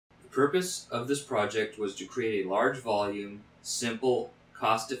purpose of this project was to create a large volume, simple,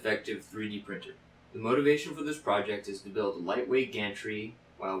 cost-effective 3D printer. The motivation for this project is to build a lightweight gantry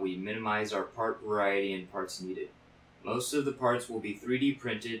while we minimize our part variety and parts needed. Most of the parts will be 3D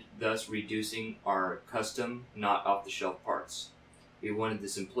printed, thus reducing our custom, not off-the-shelf parts. We wanted the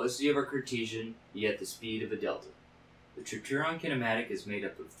simplicity of a Cartesian, yet the speed of a delta. The Tripteron kinematic is made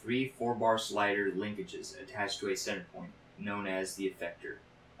up of 3 4-bar slider linkages attached to a center point, known as the effector.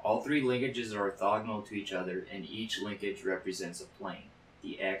 All 3 linkages are orthogonal to each other, and each linkage represents a plane,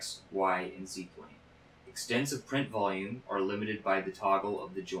 the X, Y, and Z plane. Extensive print volume are limited by the toggle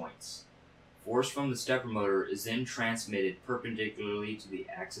of the joints. Force from the stepper motor is then transmitted perpendicularly to the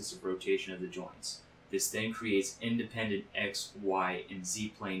axis of rotation of the joints. This then creates independent X, Y, and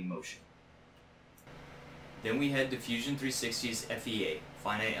Z plane motion. Then we head to Fusion 360's FEA,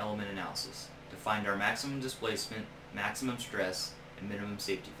 Finite Element Analysis, to find our maximum displacement, maximum stress, and minimum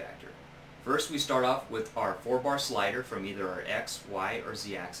safety factor. First, we start off with our 4-bar slider from either our X, Y, or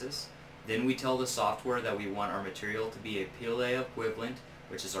Z axis. Then we tell the software that we want our material to be a PLA equivalent,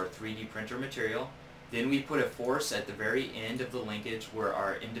 which is our 3D printer material. Then we put a force at the very end of the linkage where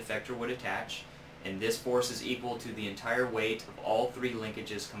our end effector would attach, and this force is equal to the entire weight of all 3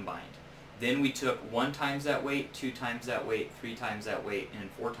 linkages combined. Then we took 1 times that weight, 2 times that weight, 3 times that weight,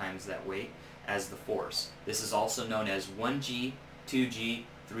 and 4 times that weight as the force. This is also known as 1G, 2G,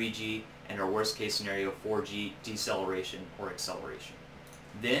 3G, and our worst case scenario 4G deceleration or acceleration.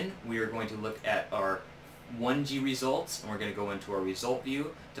 Then we are going to look at our 1G results, and we're going to go into our result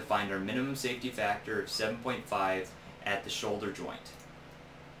view to find our minimum safety factor of 7.5 at the shoulder joint.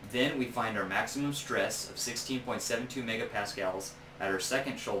 Then we find our maximum stress of 16.72 megapascals at our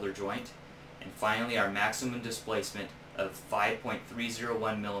second shoulder joint, and finally our maximum displacement of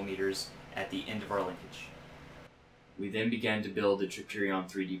 5.301 millimeters at the end of our linkage. We then began to build the Tripteron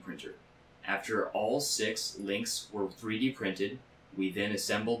 3D printer. After all 6 links were 3D printed, we then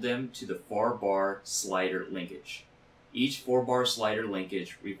assembled them to the 4-bar slider linkage. Each 4-bar slider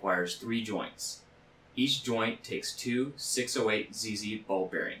linkage requires 3 joints. Each joint takes 2 608ZZ ball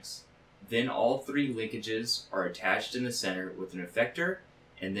bearings. Then all 3 linkages are attached in the center with an effector,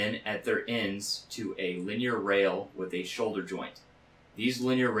 and then at their ends to a linear rail with a shoulder joint. These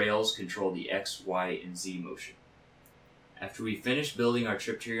linear rails control the X, Y, and Z motion. After we finished building our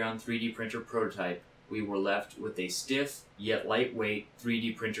Tripteron 3D printer prototype, we were left with a stiff yet lightweight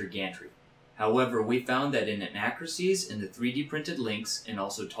 3D printer gantry. However, we found that inaccuracies in the 3D printed links and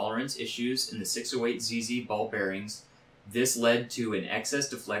also tolerance issues in the 608ZZ ball bearings, this led to an excess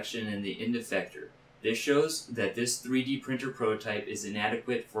deflection in the end effector. This shows that this 3D printer prototype is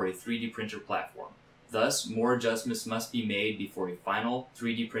inadequate for a 3D printer platform. Thus, more adjustments must be made before a final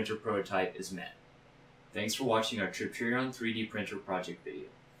 3D printer prototype is met. Thanks for watching our Tripteron 3D printer project video.